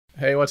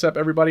Hey, what's up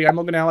everybody? I'm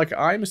Logan Alec.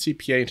 I'm a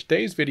CPA and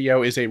today's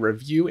video is a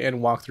review and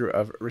walkthrough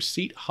of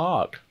Receipt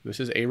Hog. This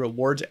is a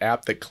rewards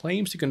app that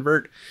claims to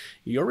convert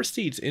your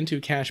receipts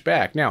into cash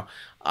back. Now,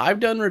 I've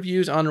done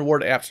reviews on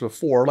reward apps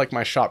before, like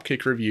my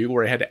Shopkick review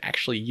where I had to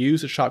actually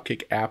use the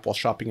Shopkick app while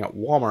shopping at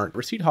Walmart.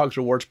 Receipt Hog's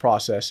rewards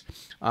process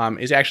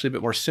is actually a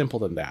bit more simple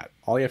than that.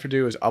 All you have to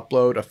do is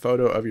upload a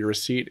photo of your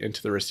receipt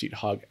into the Receipt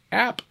Hog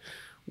app.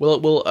 Where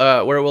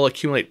it will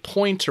accumulate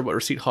points, or what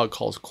Receipt Hog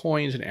calls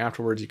coins, and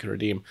afterwards you can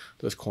redeem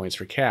those coins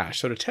for cash.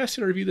 So to test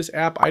and review this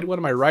app, I had one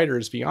of my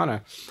writers,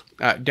 Viana,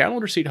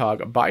 download Receipt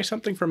Hog, buy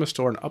something from a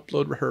store, and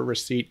upload her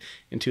receipt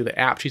into the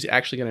app. She's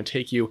actually going to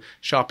take you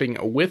shopping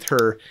with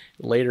her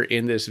later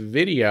in this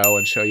video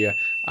and show you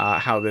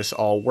how this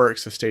all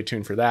works, so stay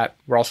tuned for that.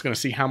 We're also going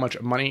to see how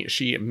much money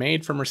she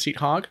made from Receipt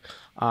Hog.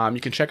 You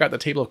can check out the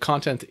table of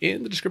contents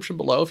in the description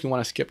below if you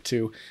want to skip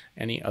to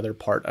any other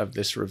part of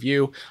this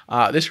review.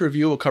 This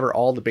review will cover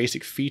all the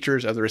basic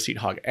features of the Receipt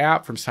Hog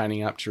app, from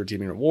signing up to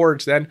redeeming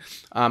rewards. Then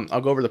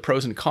I'll go over the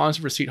pros and cons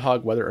of Receipt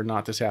Hog, whether or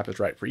not this app is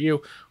right for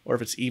you, or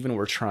if it's even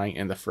worth trying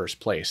in the first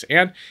place.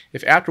 And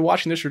if after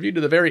watching this review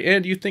to the very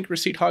end you think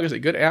Receipt Hog is a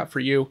good app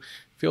for you,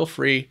 feel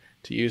free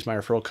to use my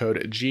referral code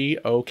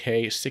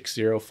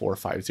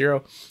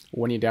GOK60450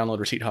 when you download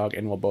Receipt Hog,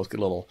 and we'll both get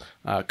a little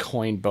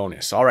coin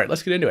bonus. All right,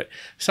 let's get into it.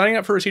 Signing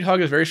up for Receipt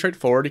Hog is very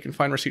straightforward. You can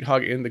find Receipt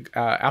Hog in the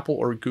Apple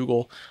or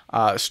Google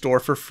store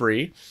for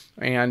free.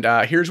 And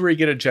here's where you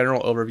get a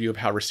general overview of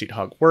how Receipt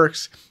Hog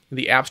works. In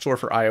the App Store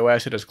for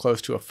iOS, it has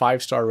close to a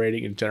 5-star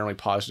rating and generally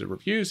positive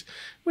reviews,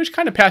 which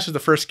kind of passes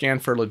the first scan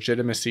for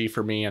legitimacy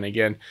for me. And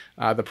again,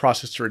 the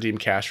process to redeem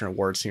cash and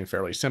rewards seems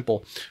fairly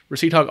simple.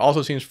 Receipt Hog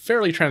also seems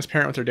fairly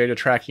transparent with their data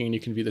tracking, and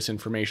you can view this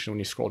information when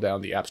you scroll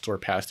down the App Store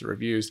past the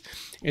reviews.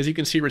 As you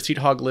can see, Receipt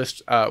Hog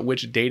lists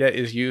which data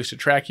is used to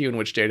track you and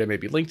which data may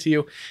be linked to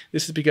you.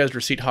 This is because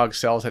Receipt Hog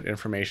sells that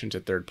information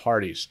to third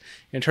parties.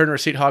 In turn,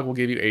 Receipt Hog will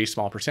give you a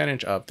small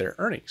percentage of their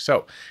earnings.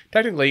 So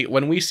technically,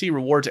 when we see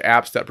rewards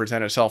apps that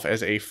present itself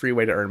as a free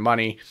way to earn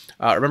money,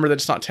 remember that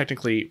it's not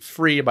technically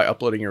free. By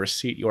uploading your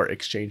receipt, you are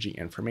exchanging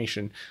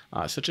information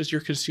such as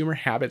your consumer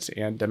habits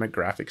and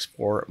demographics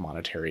for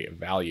monetary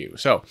value.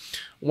 So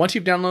once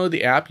you've downloaded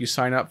the app, you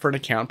sign up for an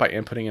account by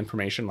inputting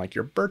information like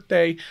your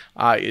birthday,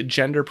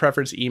 gender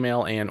preference,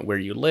 email, and where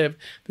you live.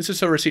 This is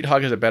so Receipt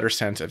Hog has a better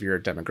sense of your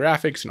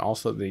demographics, and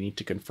also they need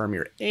to confirm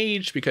your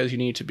age because you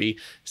need to be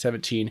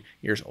 17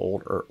 years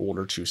old or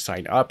older to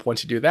sign up.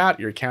 Once you do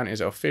that, your account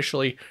is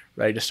officially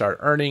ready to start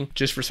earning.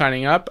 Just for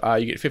signing up,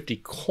 you get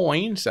 50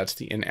 coins. That's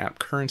the in-app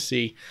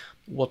currency.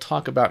 We'll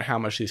talk about how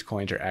much these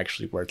coins are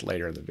actually worth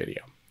later in the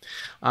video.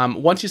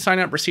 Once you sign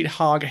up, Receipt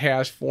Hog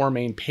has 4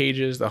 main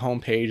pages. The home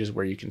page is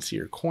where you can see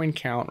your coin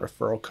count,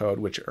 referral code,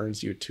 which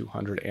earns you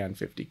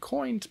 250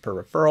 coins per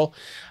referral,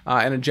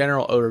 and a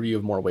general overview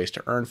of more ways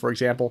to earn. For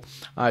example,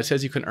 it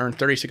says you can earn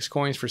 36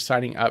 coins for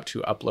signing up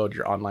to upload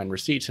your online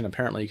receipts, and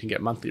apparently you can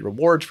get monthly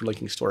rewards for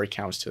linking store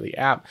accounts to the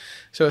app.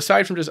 So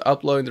aside from just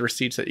uploading the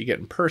receipts that you get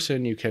in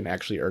person, you can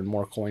actually earn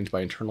more coins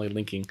by internally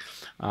linking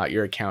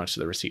your accounts to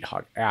the Receipt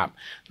Hog app.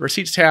 The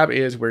Receipts tab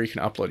is where you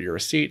can upload your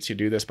receipts. You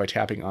do this by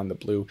tapping on the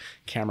blue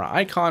camera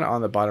icon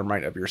on the bottom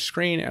right of your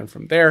screen, and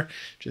from there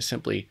just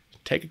simply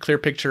take a clear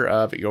picture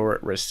of your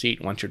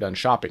receipt once you're done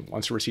shopping.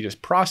 Once the receipt is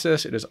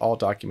processed, it is all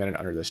documented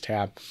under this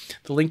tab.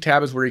 The link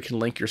tab is where you can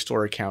link your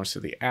store accounts to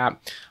the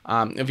app.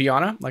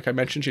 Viana, like I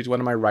mentioned, she's one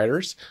of my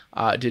writers,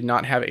 did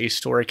not have a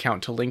store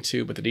account to link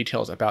to, but the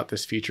details about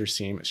this feature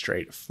seem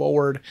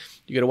straightforward.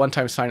 You get a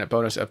one-time sign-up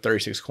bonus of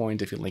 36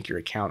 coins if you link your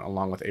account,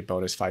 along with a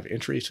bonus 5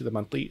 entries to the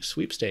monthly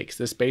Sweepstakes.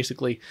 This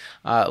basically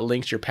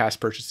links your past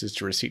purchases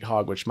to Receipt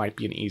Hog, which might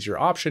be an easier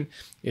option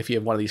if you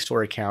have one of these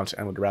store accounts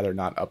and would rather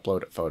not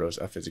upload photos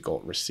of physical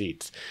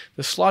receipts.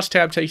 The slots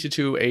tab takes you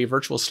to a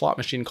virtual slot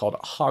machine called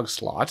Hog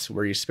Slots,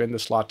 where you spin the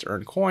slot to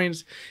earn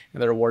coins,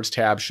 and the rewards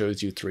tab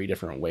shows you 3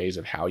 different ways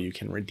of how you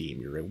can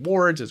redeem your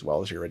rewards, as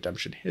well as your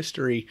redemption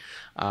history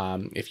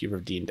if you've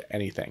redeemed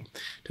anything.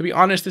 To be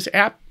honest, this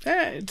app,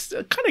 it's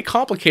kind of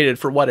complicated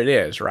for what it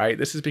is, right?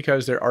 This is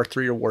because there are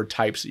 3 reward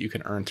types that you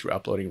can earn through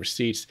uploading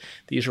receipts.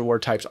 These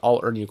reward types all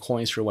earn you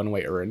coins for one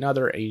way or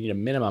another, and you need a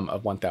minimum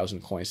of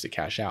 1,000 coins to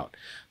cash out.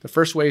 The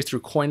first way is through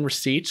coin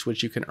receipts,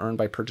 which you can earn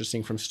by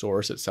purchasing from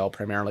stores that sell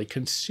primarily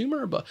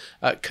consumable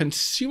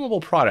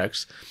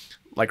products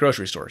like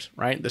grocery stores,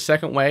 right? The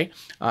second way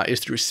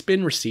is through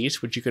spin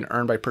receipts, which you can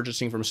earn by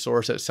purchasing from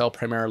stores that sell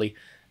primarily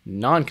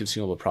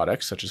non-consumable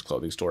products such as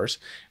clothing stores.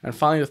 And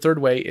finally, the third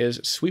way is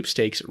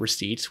sweepstakes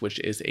receipts, which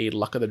is a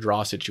luck of the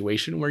draw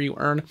situation where you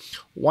earn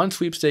 1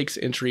 sweepstakes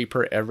entry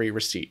per every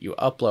receipt you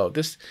upload.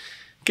 This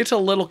gets a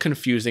little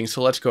confusing,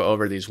 so let's go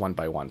over these one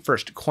by one.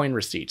 First, coin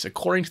receipts.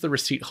 According to the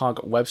Receipt Hog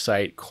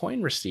website,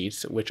 coin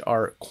receipts, which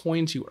are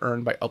coins you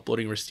earn by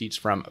uploading receipts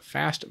from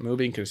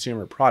fast-moving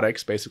consumer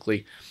products,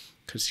 basically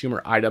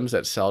consumer items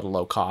that sell to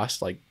low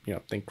cost, like,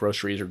 think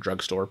groceries or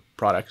drugstore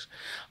products,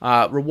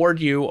 reward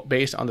you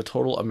based on the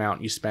total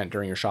amount you spent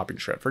during your shopping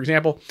trip. For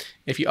example,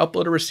 if you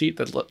upload a receipt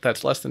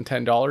that's less than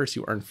 $10,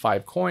 you earn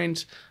 5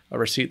 coins. A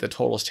receipt that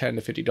totals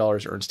 $10 to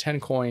 $50 earns 10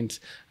 coins.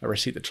 A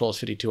receipt that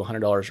totals $50 to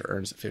 $100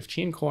 earns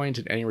 15 coins.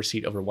 And any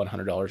receipt over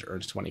 $100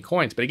 earns 20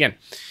 coins. But again,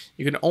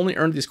 you can only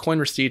earn these coin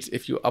receipts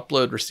if you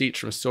upload receipts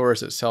from stores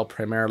that sell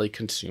primarily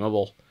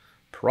consumable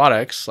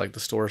products, like the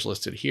stores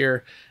listed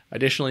here.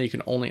 Additionally, you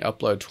can only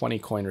upload 20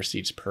 coin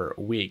receipts per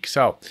week.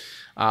 So,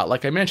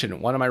 like I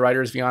mentioned, one of my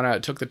writers, Viana,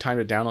 took the time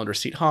to download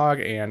Receipt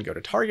Hog and go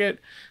to Target,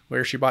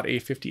 where she bought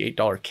a $58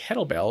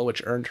 kettlebell,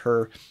 which earned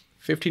her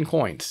 15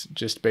 coins,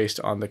 just based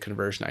on the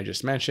conversion I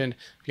just mentioned.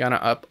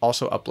 Viana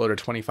also uploaded a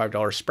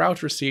 $25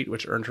 Sprouts receipt,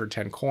 which earned her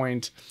 10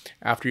 coins.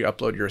 After you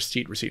upload your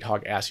receipt, Receipt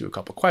Hog asks you a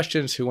couple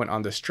questions: who went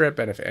on this trip,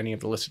 and if any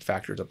of the listed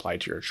factors apply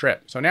to your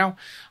trip. So now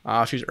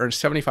she's earned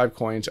 75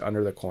 coins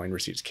under the coin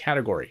receipts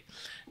category.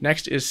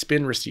 Next is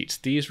spin receipts.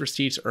 These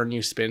receipts earn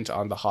you spins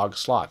on the Hog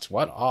slots.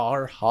 What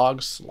are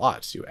Hog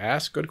slots, you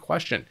ask? Good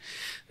question.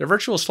 They're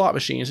virtual slot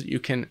machines that you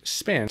can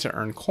spin to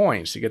earn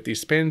coins. To get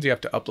these spins, you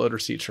have to upload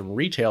receipts from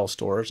retail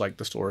stores like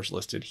the stores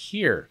listed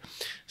here.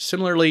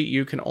 Similarly,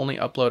 you can only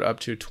upload up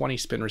to 20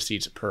 spin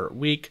receipts per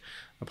week.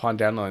 Upon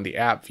downloading the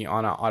app,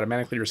 Viana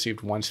automatically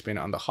received 1 spin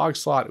on the Hog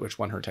slot, which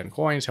won her 10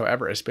 coins.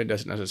 However, a spin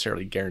doesn't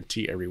necessarily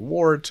guarantee a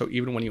reward, so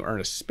even when you earn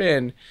a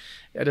spin,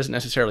 it doesn't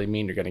necessarily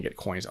mean you're going to get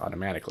coins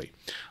automatically.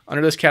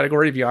 Under this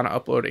category, Viana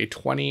uploaded a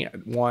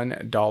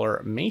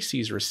 $21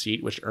 Macy's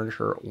receipt, which earned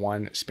her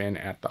 1 spin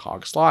at the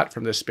Hog slot.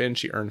 From this spin,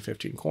 she earned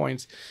 15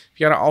 coins.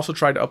 Viana also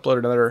tried to upload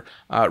another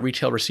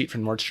retail receipt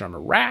from Nordstrom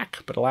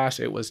Rack, but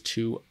alas, it was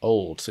too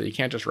old. So you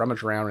can't just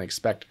rummage around and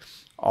expect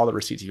all the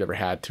receipts you've ever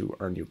had to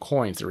earn you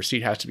coins. The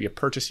receipt has to be a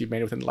purchase you've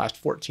made within the last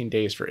 14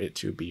 days for it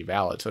to be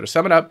valid. So to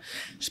sum it up,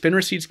 spin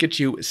receipts get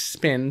you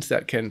spins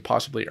that can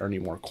possibly earn you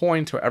more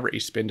coins. However, a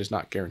spin does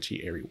not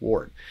guarantee a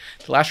reward.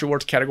 The last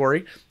rewards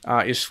category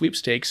is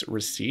Sweepstakes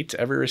receipts.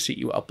 Every receipt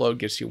you upload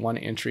gets you 1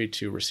 entry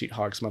to Receipt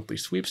Hog's monthly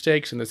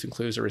sweepstakes, and this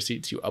includes the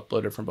receipts you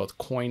uploaded from both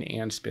coin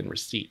and spin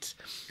receipts.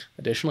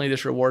 Additionally,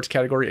 this rewards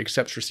category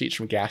accepts receipts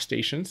from gas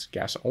stations,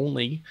 gas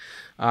only,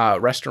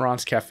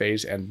 restaurants,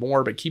 cafes, and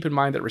more. But keep in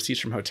mind that receipts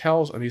from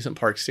hotels, amusement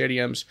parks,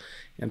 stadiums,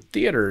 and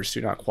theaters do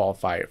not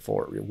qualify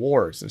for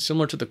rewards. And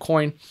similar to the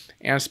coin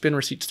and spin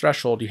receipts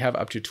threshold, you have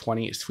up to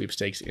 20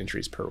 sweepstakes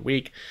entries per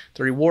week.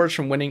 The rewards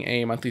from winning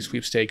a monthly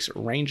sweepstakes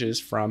ranges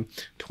from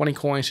 20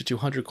 coins to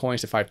 200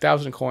 coins to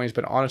 5,000 coins.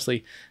 But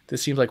honestly,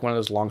 this seems like one of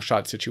those long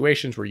shot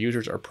situations where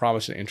users are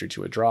promised an entry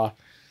to a draw,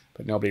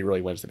 but nobody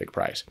really wins the big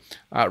prize.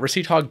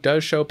 Receipt Hog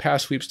does show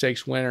past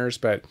sweepstakes winners,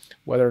 but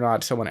whether or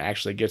not someone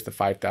actually gets the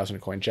 5,000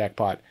 coin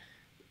jackpot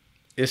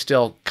is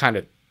still kind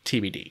of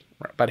TBD.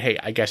 But hey,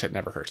 I guess it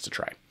never hurts to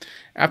try.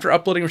 After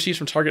uploading receipts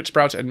from Target,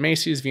 Sprouts, and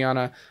Macy's,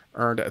 Viana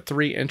earned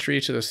 3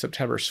 entries to the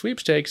September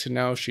sweepstakes, and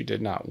no, she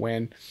did not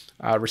win.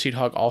 Receipt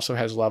Hog also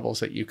has levels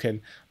that you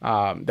can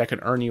that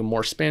can earn you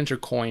more spins or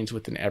coins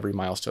within every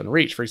milestone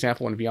reached. For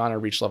example, when Viana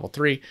reached level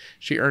 3,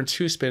 she earned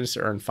 2 spins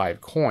to earn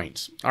 5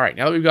 coins. All right,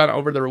 now that we've gone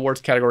over the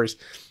rewards categories,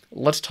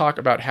 let's talk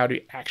about how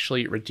to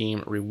actually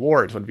redeem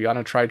rewards. When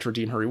Viana tried to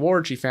redeem her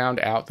reward, she found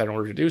out that in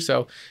order to do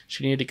so,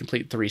 she needed to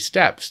complete 3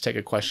 steps: take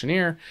a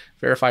questionnaire,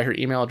 verify her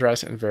email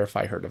address, and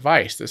verify her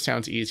device. This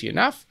sounds easy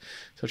enough.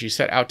 So she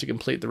set out to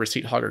complete the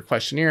Receipt Hogger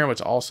questionnaire,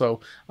 which also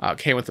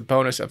came with a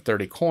bonus of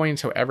 30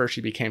 coins. However, she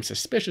became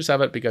suspicious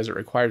of it because it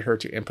required her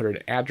to input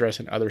an address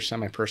and other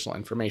semi-personal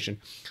information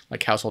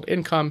like household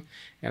income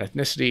and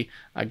ethnicity.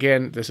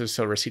 Again, this is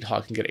so Receipt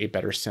Hog can get a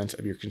better sense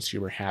of your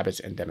consumer habits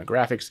and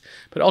demographics.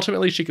 But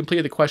ultimately, she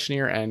completed the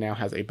questionnaire and now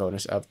has a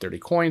bonus of 30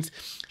 coins.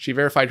 She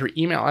verified her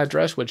email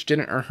address, which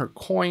didn't earn her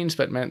coins,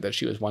 but meant that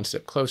she was 1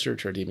 step closer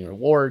to redeeming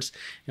rewards.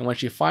 And when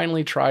she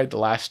finally tried the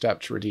last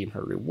step to redeem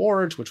her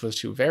rewards, which was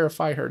to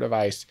verify her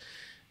device,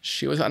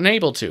 she was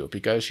unable to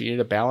because she needed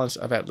a balance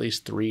of at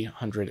least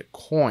 300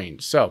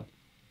 coins. So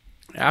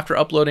after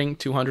uploading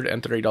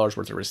 $230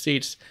 worth of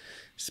receipts,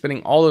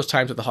 spending all those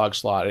times at the Hog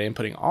slot and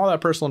inputting all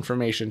that personal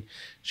information,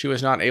 she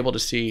was not even able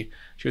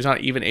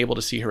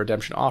to see her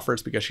redemption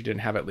offers because she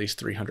didn't have at least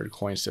 300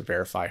 coins to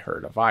verify her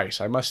device.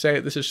 I must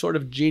say this is sort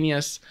of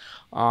genius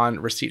on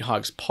Receipt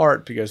Hog's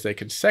part because they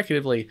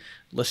consecutively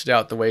listed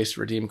out the ways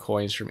to redeem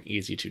coins from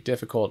easy to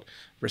difficult.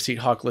 Receipt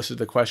Hog listed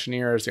the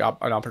questionnaire as an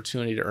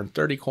opportunity to earn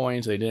 30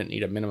 coins. They didn't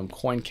need a minimum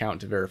coin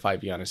count to verify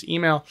Viana's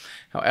email.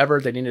 However,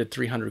 they needed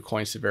 300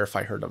 coins to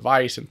verify her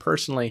device. And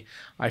personally,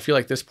 I feel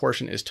like this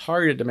portion is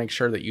targeted to make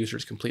sure that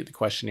users complete the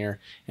questionnaire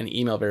and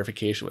email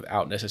verification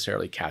without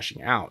necessarily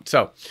cashing out.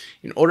 So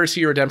in order to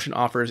see your redemption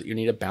offers, you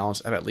need a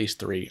balance of at least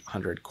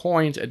 300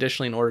 coins.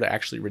 Additionally, in order to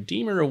actually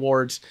redeem your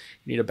rewards,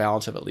 you need a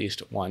balance of at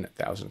least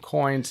 1,000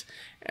 coins.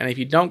 And if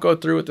you don't go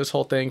through with this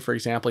whole thing, for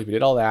example, if you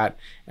did all that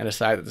and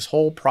decide that this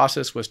whole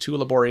process was too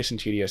laborious and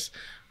tedious,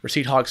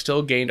 Receipt Hog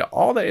still gained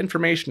all that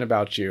information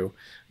about you,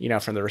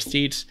 from the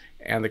receipts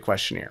and the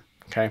questionnaire.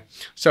 Okay,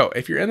 so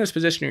if you're in this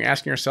position, you're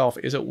asking yourself,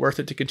 is it worth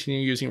it to continue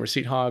using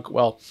Receipt Hog?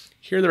 Well,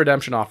 Here are the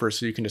redemption offers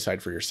so you can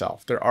decide for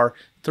yourself. There are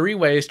 3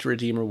 ways to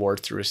redeem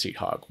rewards through Receipt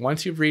Hog.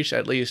 Once you've reached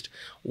at least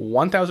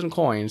 1,000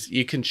 coins,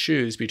 you can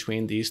choose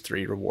between these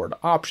 3 reward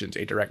options: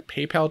 a direct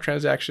PayPal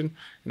transaction,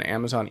 an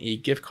Amazon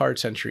e-gift card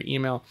sent to your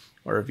email,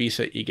 or a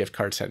Visa e-gift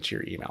card sent to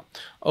your email.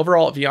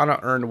 Overall, Viana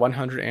earned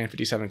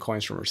 157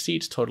 coins from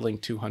receipts, totaling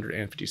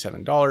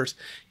 $257.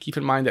 Keep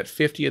in mind that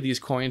 50 of these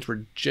coins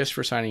were just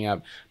for signing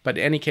up, but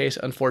in any case,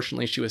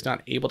 unfortunately, she was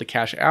not able to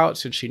cash out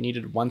since she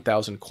needed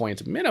 1,000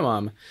 coins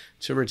minimum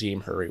to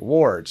redeem her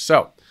rewards.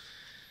 So,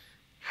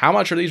 how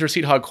much are these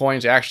Receipt Hog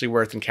coins actually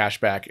worth in cash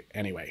back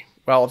anyway?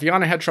 Well,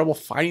 Viana had trouble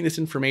finding this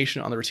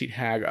information on the Receipt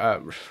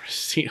Hog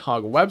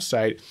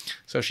website,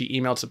 so she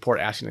emailed support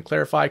asking to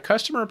clarify.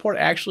 Customer report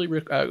actually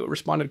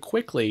responded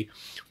quickly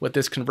with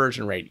this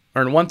conversion rate.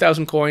 Earn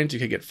 1,000 coins, you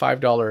could get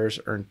 $5.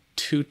 Earn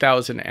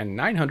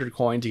 2,900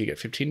 coins, you could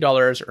get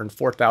 $15. Earn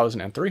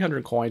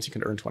 4,300 coins, you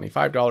can earn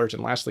 $25.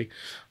 And lastly,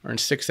 earn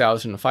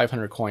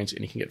 6,500 coins,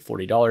 and you can get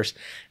 $40.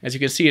 As you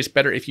can see, it's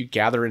better if you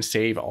gather and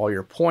save all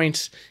your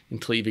points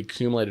until you've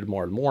accumulated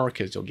more and more,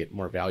 because you'll get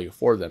more value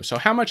for them. So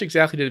how much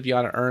exactly did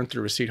Viana earn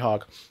through Receipt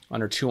Hog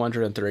on her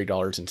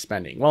 $230 in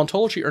spending? Well, in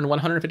total, she earned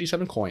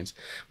 157 coins,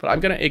 but I'm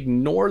going to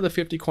ignore the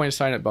 50 coin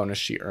sign-up bonus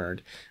she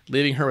earned,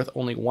 leaving her with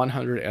only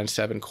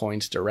 107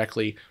 coins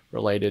directly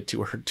related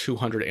to her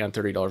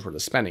 $230 worth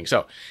of spending.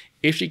 So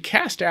if she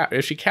cashed out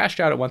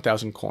at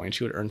 1,000 coins,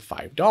 she would earn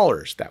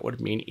 $5. That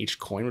would mean each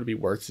coin would be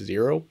worth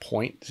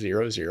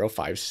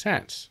 0.005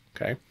 cents.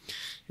 Okay,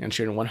 and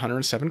she earned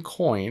 107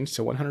 coins.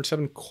 So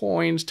 107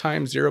 coins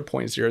times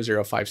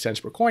 0.005 cents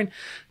per coin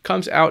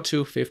comes out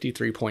to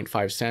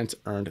 53.5 cents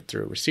earned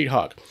through Receipt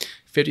Hog.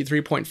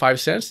 53.5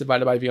 cents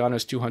divided by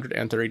Viana's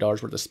 $230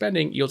 worth of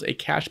spending yields a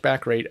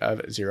cashback rate of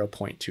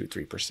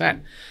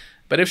 0.23%.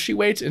 But if she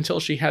waits until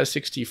she has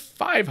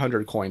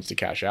 6,500 coins to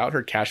cash out,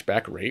 her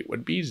cashback rate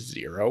would be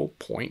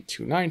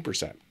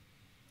 0.29%.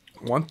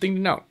 One thing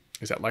to note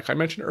is that, like I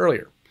mentioned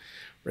earlier,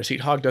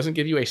 Receipt Hog doesn't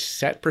give you a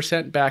set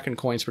percent back in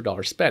coins per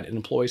dollar spent. It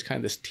employs kind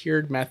of this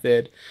tiered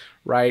method,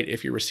 right?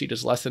 If your receipt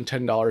is less than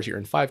 $10, you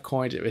earn 5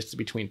 coins. If it's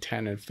between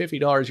 $10 and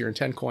 $50, you earn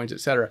 10 coins,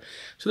 etc.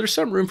 So there's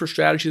some room for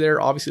strategy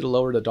there. Obviously, the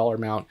lower the dollar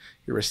amount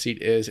your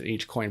receipt is in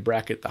each coin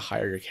bracket, the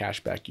higher your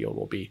cashback yield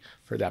will be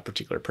for that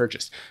particular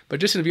purchase. But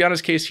just in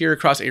Viana's case here,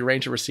 across a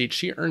range of receipts,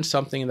 she earned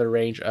something in the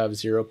range of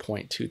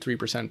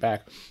 0.23%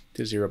 back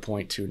to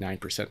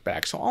 0.29%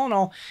 back. So all in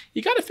all,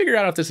 you got to figure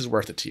out if this is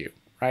worth it to you,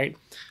 right?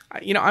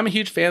 You know, I'm a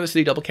huge fan of the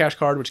City Double Cash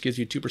card, which gives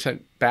you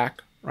 2%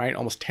 back, right?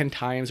 Almost 10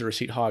 times the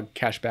Receipt Hog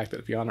cashback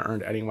that Viana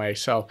earned anyway.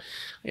 So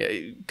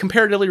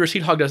comparatively,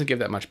 Receipt Hog doesn't give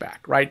that much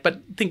back, right?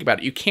 But think about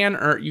it. You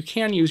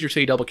can use your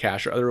City Double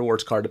Cash or other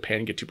rewards card to pay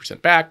and get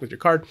 2% back with your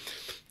card.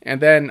 And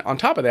then on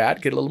top of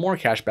that, get a little more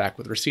cash back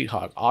with Receipt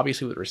Hog.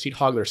 Obviously, with Receipt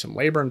Hog, there's some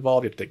labor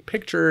involved. You have to take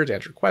pictures,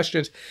 answer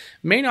questions.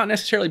 May not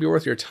necessarily be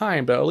worth your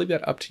time, but I'll leave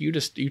that up to you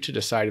to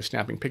decide if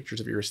snapping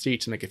pictures of your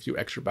receipts and make a few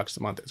extra bucks a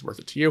month is worth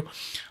it to you.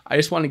 I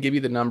just want to give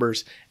you the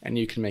numbers, and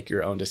you can make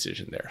your own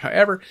decision there.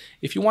 However,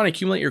 if you want to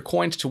accumulate your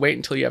coins to wait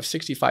until you have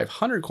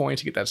 6,500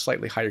 coins to get that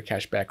slightly higher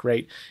cashback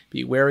rate,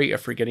 be wary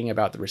of forgetting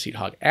about the Receipt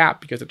Hog app,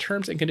 because the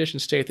terms and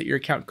conditions state that your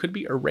account could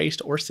be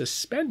erased or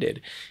suspended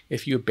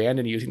if you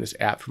abandon using this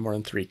app for more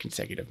than 3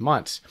 consecutive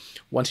months.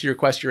 Once you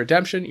request your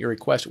redemption, your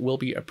request will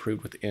be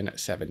approved within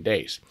 7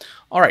 days.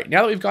 All right,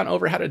 now that we've gone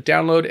over how to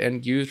download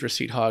and use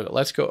Receipt Hog,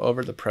 let's go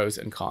over the pros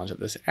and cons of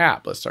this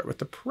app. Let's start with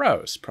the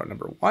pros. Pro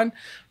number 1,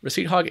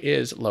 Receipt Hog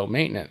is low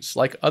maintenance.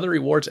 Like other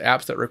rewards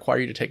apps that require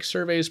you to take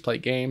surveys, play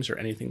games, or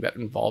anything that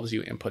involves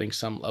you inputting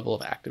some level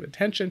of active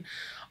attention,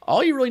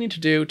 all you really need to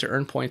do to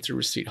earn points through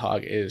Receipt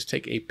Hog is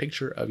take a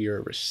picture of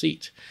your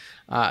receipt.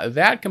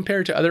 That,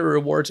 compared to other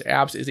rewards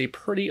apps, is a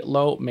pretty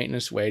low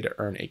maintenance way to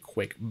earn a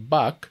quick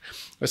buck.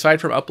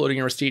 Aside from uploading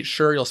your receipt,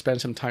 sure, you'll spend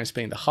some time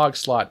spinning the hog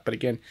slot, but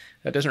again,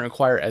 that doesn't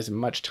require as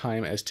much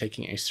time as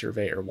taking a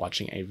survey or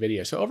watching a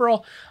video. So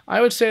overall,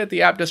 I would say that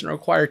the app doesn't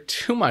require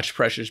too much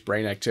precious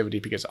brain activity,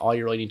 because all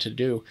you really need to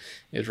do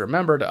is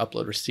remember to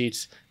upload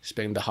receipts,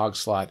 spin the hog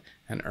slot,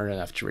 and earn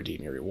enough to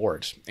redeem your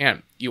rewards.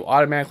 And you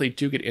automatically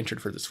do get entered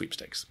for the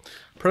sweepstakes.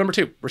 Pro number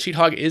 2, Receipt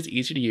Hog is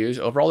easy to use.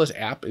 Overall, this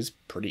app is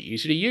pretty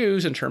easy to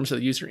use in terms of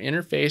the user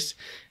interface,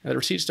 and the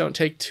receipts don't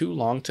take too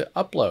long to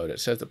upload. It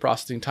says the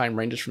processing time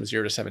ranges from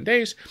 0 to 7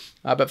 days,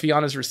 but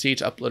Viana's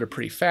receipts uploaded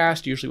pretty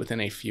fast, usually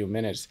within a few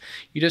minutes.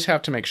 You just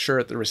have to make sure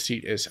that the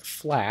receipt is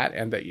flat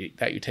and that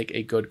you take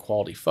a good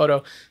quality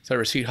photo so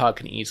Receipt Hog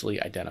can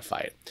easily identify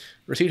it.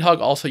 Receipt Hog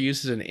also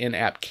uses an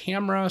in-app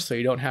camera, so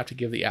you don't have to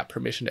give the app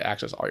permission to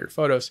access all your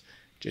photos,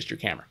 just your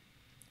camera.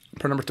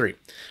 Pro number 3,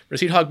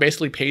 Receipt Hog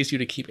basically pays you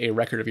to keep a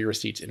record of your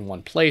receipts in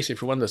one place.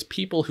 If you're one of those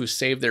people who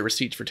save their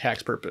receipts for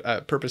tax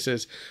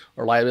purposes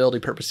or liability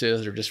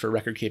purposes or just for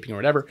record keeping or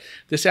whatever,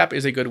 this app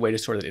is a good way to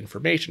store that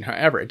information.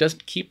 However, it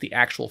doesn't keep the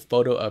actual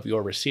photo of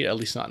your receipt, at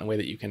least not in a way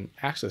that you can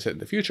access it in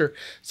the future,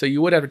 so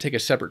you would have to take a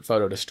separate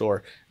photo to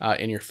store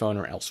in your phone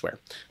or elsewhere.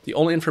 The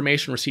only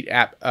information Receipt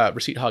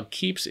Hog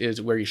keeps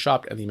is where you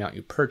shopped and the amount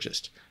you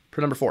purchased.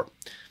 Pro number 4,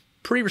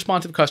 pretty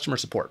responsive customer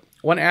support.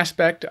 One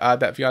aspect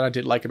that Fiona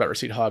did like about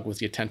Receipt Hog was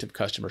the attentive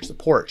customer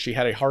support. She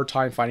had a hard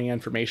time finding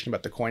information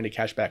about the coin to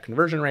cashback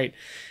conversion rate,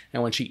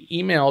 and when she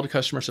emailed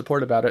customer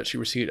support about it, she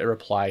received a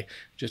reply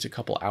just a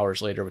couple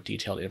hours later with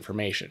detailed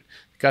information.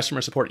 The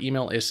customer support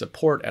email is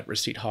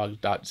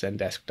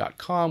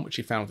support@receipthog.zendesk.com, which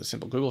she found with a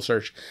simple Google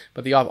search,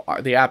 but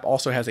the app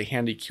also has a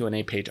handy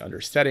Q&A page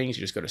under settings.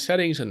 You just go to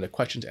settings and the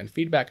questions and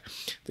feedback.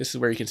 This is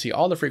where you can see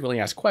all the frequently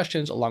asked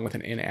questions, along with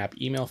an in-app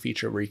email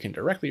feature where you can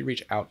directly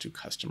reach out to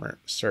customer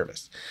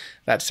service.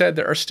 That said,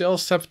 there are still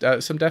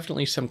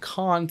definitely some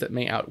cons that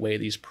may outweigh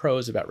these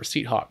pros about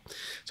Receipt Hog.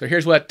 So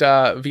here's what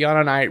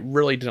Viana and I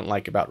really didn't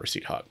like about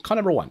Receipt Hog. Con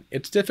number 1,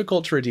 it's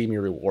difficult to redeem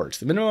your rewards.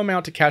 The minimum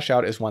amount to cash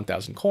out is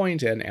 1,000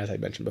 coins, and as I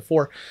mentioned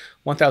before,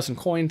 1,000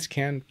 coins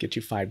can get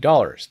you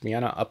 $5.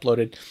 Viana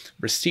uploaded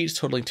receipts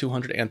totaling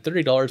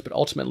 $230, but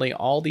ultimately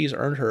all these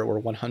earned her were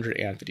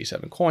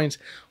 157 coins,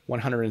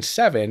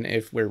 107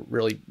 if we're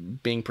really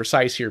being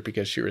precise here,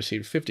 because she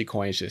received 50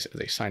 coins just as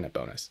a sign-up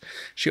bonus.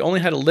 She only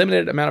had a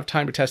limited amount of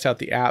time to test out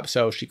the app,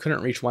 so she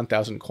couldn't reach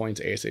 1,000 coins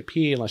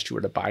ASAP unless you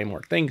were to buy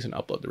more things and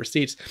upload the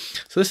receipts.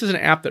 So this is an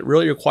app that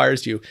really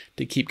requires you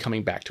to keep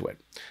coming back to it.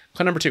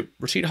 Con number 2,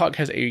 Receipt Hog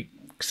has a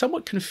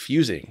somewhat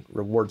confusing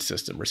reward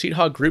system. Receipt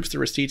Hog groups the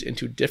receipts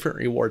into different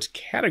rewards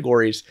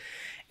categories,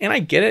 and I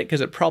get it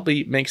because it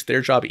probably makes their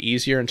job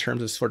easier in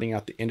terms of sorting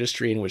out the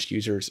industry in which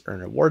users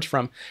earn rewards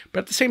from. But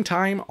at the same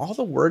time, all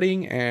the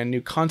wording and new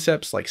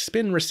concepts like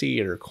spin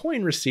receipt or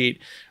coin receipt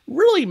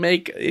really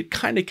make it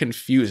kind of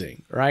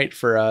confusing, right?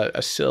 For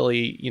a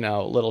silly,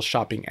 little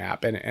shopping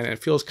app, and it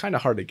feels kind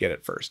of hard to get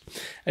at first.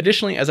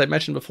 Additionally, as I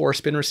mentioned before,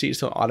 spin receipts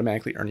don't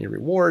automatically earn you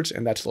rewards,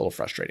 and that's a little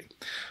frustrating.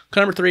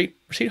 Con number 3,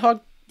 Receipt Hog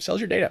sells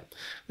your data.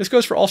 This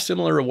goes for all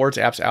similar rewards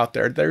apps out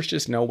there. There's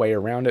just no way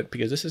around it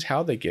because this is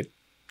how they get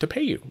to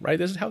pay you, right?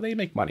 This is how they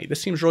make money.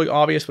 This seems really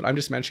obvious, but I'm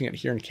just mentioning it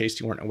here in case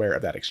you weren't aware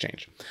of that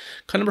exchange.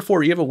 Con number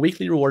 4, you have a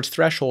weekly rewards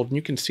threshold, and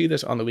you can see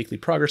this on the weekly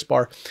progress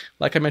bar.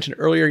 Like I mentioned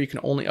earlier, you can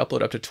only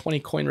upload up to 20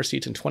 coin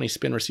receipts and 20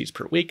 spin receipts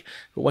per week,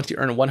 but once you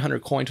earn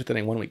 100 coins within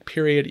a 1-week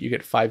period, you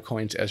get 5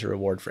 coins as a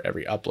reward for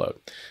every upload.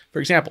 For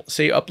example,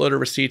 say you upload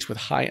receipts with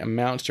high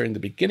amounts during the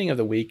beginning of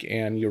the week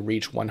and you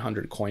reach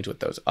 100 coins with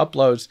those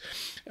uploads.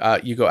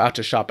 You go out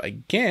to shop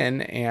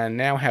again and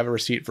now have a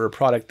receipt for a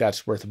product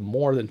that's worth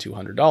more than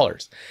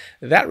 $200.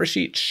 That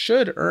receipt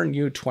should earn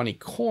you 20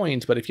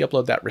 coins, but if you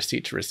upload that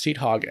receipt to Receipt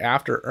Hog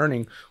after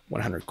earning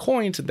 100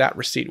 coins, that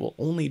receipt will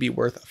only be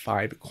worth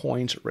 5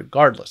 coins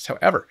regardless.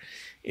 However,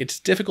 it's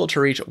difficult to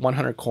reach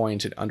 100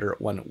 coins in under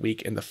 1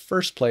 week in the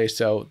first place,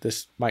 so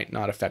this might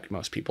not affect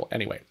most people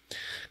anyway.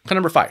 Con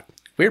number 5,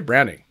 weird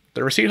branding.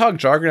 The Receipt Hog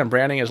jargon and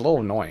branding is a little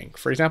annoying.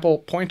 For example,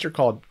 points are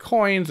called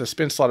coins, the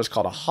spin slot is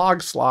called a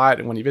hog slot,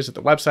 and when you visit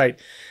the website,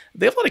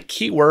 they have a lot of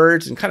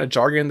keywords and kind of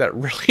jargon that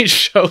really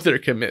show their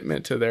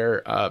commitment to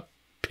their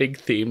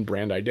pig-themed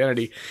brand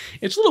identity.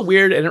 It's a little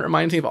weird, and it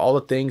reminds me of all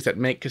the things that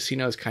make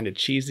casinos kind of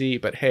cheesy,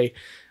 but hey,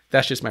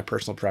 that's just my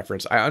personal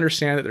preference. I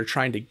understand that they're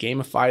trying to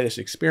gamify this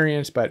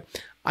experience, but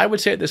I would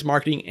say that this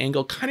marketing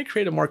angle kind of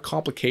created more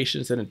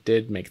complications than it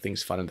did make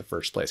things fun in the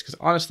first place. Because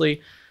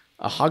honestly,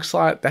 a hog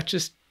slot, that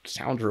just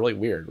sounds really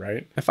weird,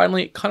 right? And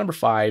finally, con number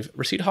 5,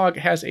 Receipt Hog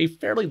has a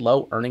fairly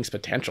low earnings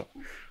potential.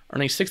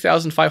 Earning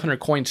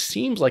 6,500 coins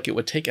seems like it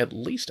would take at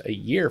least a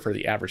year for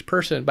the average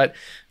person, but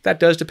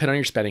that does depend on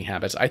your spending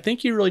habits. I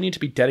think you really need to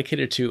be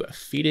dedicated to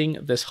feeding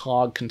this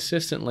hog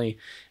consistently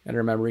and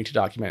remembering to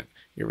document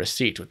your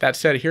receipt. With that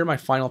said, here are my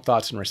final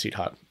thoughts on Receipt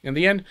Hog. In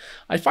the end,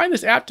 I find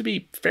this app to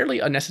be fairly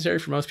unnecessary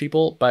for most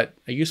people, but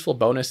a useful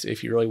bonus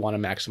if you really want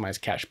to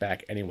maximize cash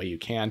back any way you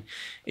can.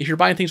 If you're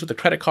buying things with a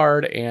credit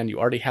card and you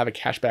already have a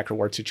cashback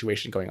reward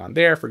situation going on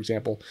there, for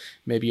example,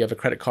 maybe you have a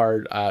credit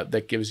card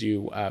that gives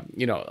you,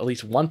 at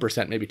least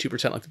 1%, maybe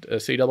 2% like the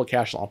City Double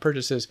Cash on all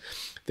purchases,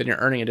 then you're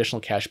earning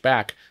additional cash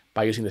back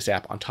by using this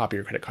app on top of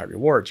your credit card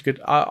rewards. You could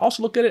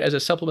also look at it as a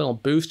supplemental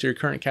boost to your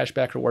current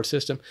cashback reward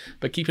system,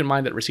 but keep in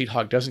mind that Receipt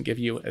Hog doesn't give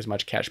you as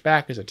much cash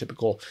back as a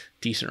typical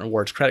decent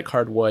rewards credit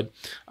card would,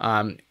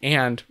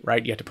 and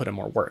right, you have to put in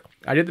more work.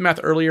 I did the math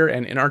earlier,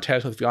 and in our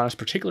test with Viana's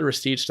particular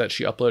receipts that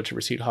she uploaded to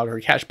Receipt Hog,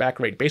 her cashback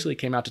rate basically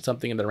came out to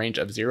something in the range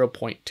of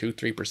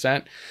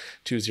 0.23%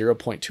 to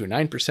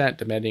 0.29%,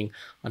 depending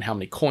on how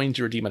many coins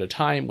you redeem at a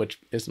time,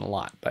 which isn't a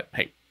lot, but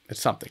hey, it's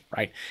something,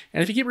 right?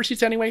 And if you keep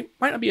receipts anyway,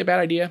 might not be a bad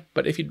idea,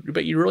 but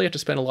you really have to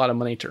spend a lot of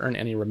money to earn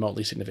any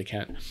remotely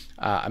significant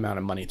amount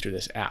of money through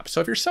this app. So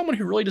if you're someone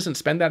who really doesn't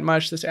spend that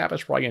much, this app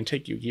is probably going to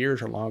take you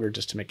years or longer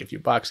just to make a few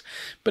bucks.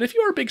 But if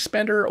you are a big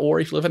spender, or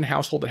if you live in a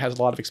household that has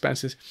a lot of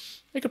expenses,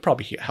 it could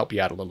probably help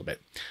you out a little bit.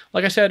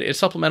 Like I said, it's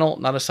supplemental,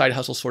 not a side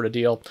hustle sort of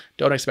deal.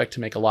 Don't expect to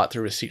make a lot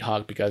through Receipt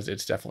Hog because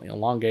it's definitely a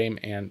long game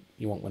and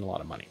you won't win a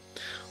lot of money.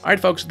 All right,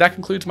 folks, that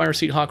concludes my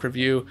Receipt Hog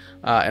review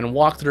and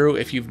walkthrough.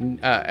 If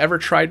you've ever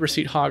tried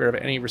Receipt Hog or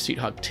have any Receipt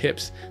Hog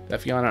tips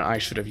that Fiona and I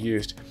should have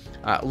used,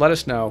 let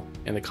us know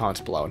in the comments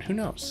below. And who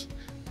knows,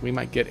 we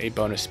might get a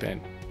bonus spin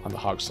on the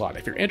Hog slot.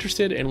 If you're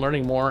interested in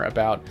learning more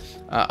about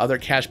other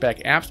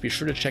cashback apps, be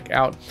sure to check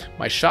out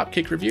my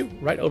Shopkick review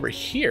right over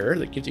here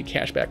that gives you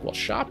cashback while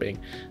shopping,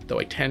 though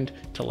I tend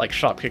to like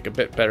Shopkick a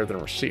bit better than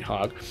Receipt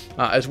Hog,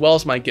 as well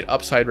as my Get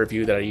Upside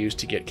review that I use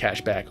to get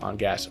cashback on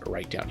gas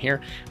right down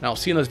here. And I'll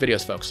see you in those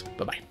videos, folks.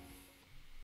 Bye-bye.